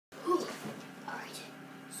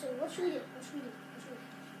what should we do?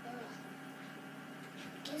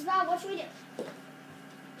 Isabel, what should we do?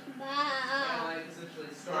 Yeah, like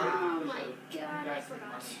essentially started. Oh my god, I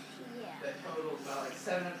forgot. Yeah. That totals about like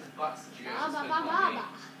 $700 that you guys spent on me,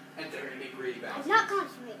 and they're gonna be greedy bastards. I'm not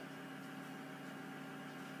constipated.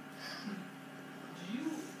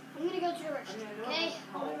 I'm gonna go to the restroom. Okay,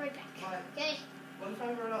 I'll be right back. Okay. What if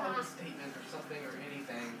I wrote out like a statement or something or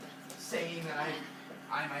anything saying that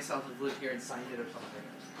I myself have lived here and signed it or something?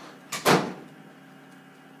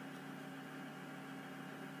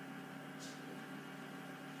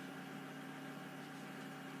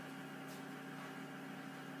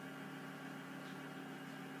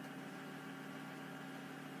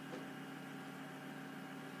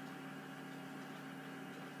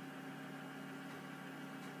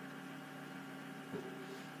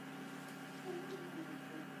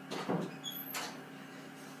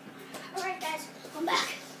 Alright guys, I'm back.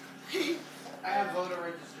 I have voter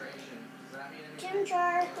registration. Does that mean anything? Gym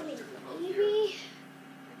jar, maybe.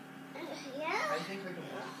 Yeah? I think like a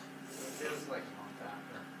month. It was like a month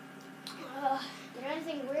after. Did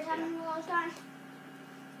anything weird happen in a long time?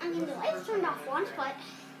 I mean, the lights turned off once, but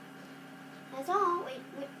that's all. Wait.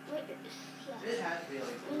 Yeah. It had to be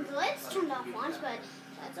like. I mean, the lights turned off once, but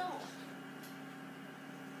that's all.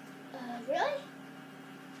 Really?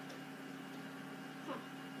 Huh.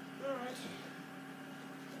 Alright.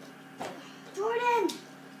 Jordan!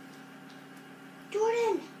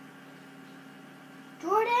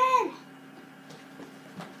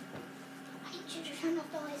 I need you to turn off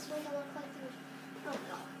the lights so I don't look like this. Oh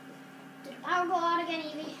no. Did the power go out again,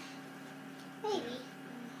 Evie? Maybe.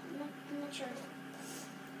 I'm not sure.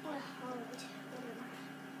 Alright, whatever.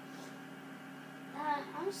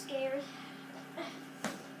 I'm scared.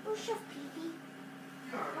 Oh, Chef Pee-Pee.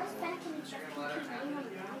 Why's Benton and Chef Pee-Pee?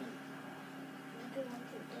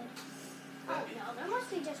 Oh no, there must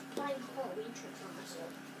be just playing Halloween tricks on us.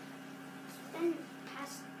 It's been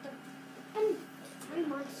past it's been 3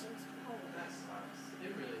 months since Halloween. That sucks.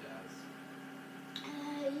 It really does.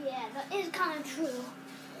 Yeah, that is kind of true.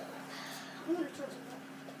 I'm gonna turn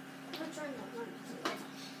the light.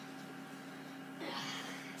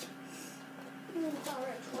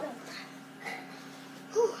 Alright, whatever.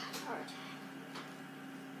 Whew, alright.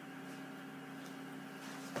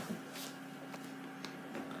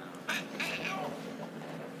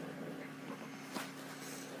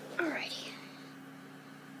 Alrighty.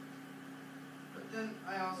 But then I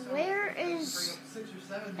also Where bring is... up 6 or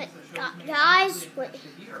 7 that shows me guys, actually attached to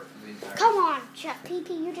here for the entire Come on, Chef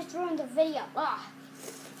Pee-Pee, you just ruined the video. Ah,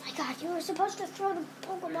 my God, you were supposed to throw the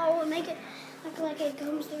Pokeball and make it look like it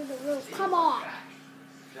comes through the roof. Come on.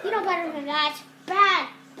 You know better than that. Bad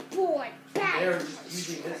boy. Bad. They're just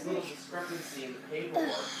using this little discrepancy in the paperwork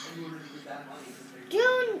in order to get that money.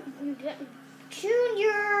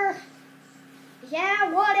 Junior.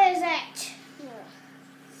 Yeah, what is it?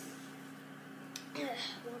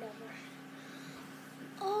 Whatever.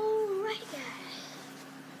 Alright, guys.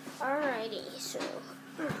 Alrighty, so,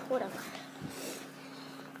 whatever.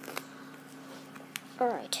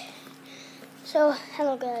 Alright. So,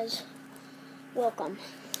 hello, guys. Welcome.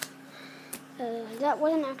 That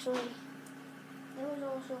wasn't actually... That was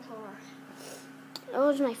also horror. That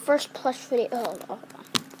was my first plush video. Oh, hold on.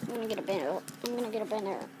 I'm gonna get a better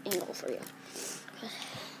angle for you.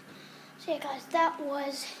 So yeah, guys, that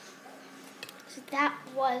was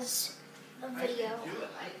a video.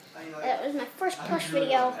 That was my first plush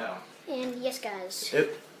video, and yes, guys. Yep.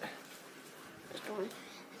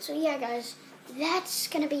 So yeah, guys, that's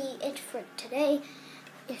gonna be it for today.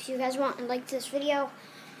 If you guys want to like this video,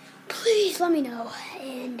 please let me know.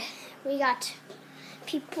 And we got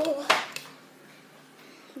people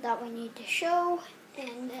that we need to show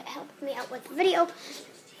and that helped me out with the video.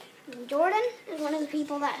 Jordan is one of the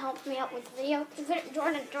people that helped me out with the video.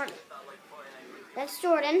 Jordan. That's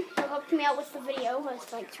Jordan who helped me out with the video,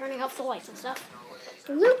 with like turning off the lights and stuff.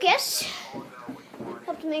 Lucas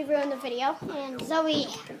helped me ruin the video, and Zoe,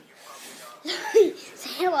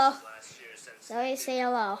 say hello. Zoe, say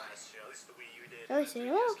hello. Zoe, say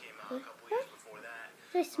hello.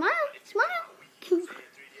 Zoe, smile.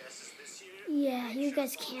 Yeah, you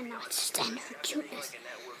guys cannot stand her cuteness.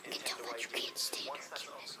 I can tell that you can't stand her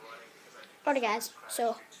cuteness. Alright, guys,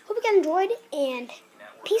 so hope you guys enjoyed, and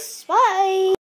peace, bye.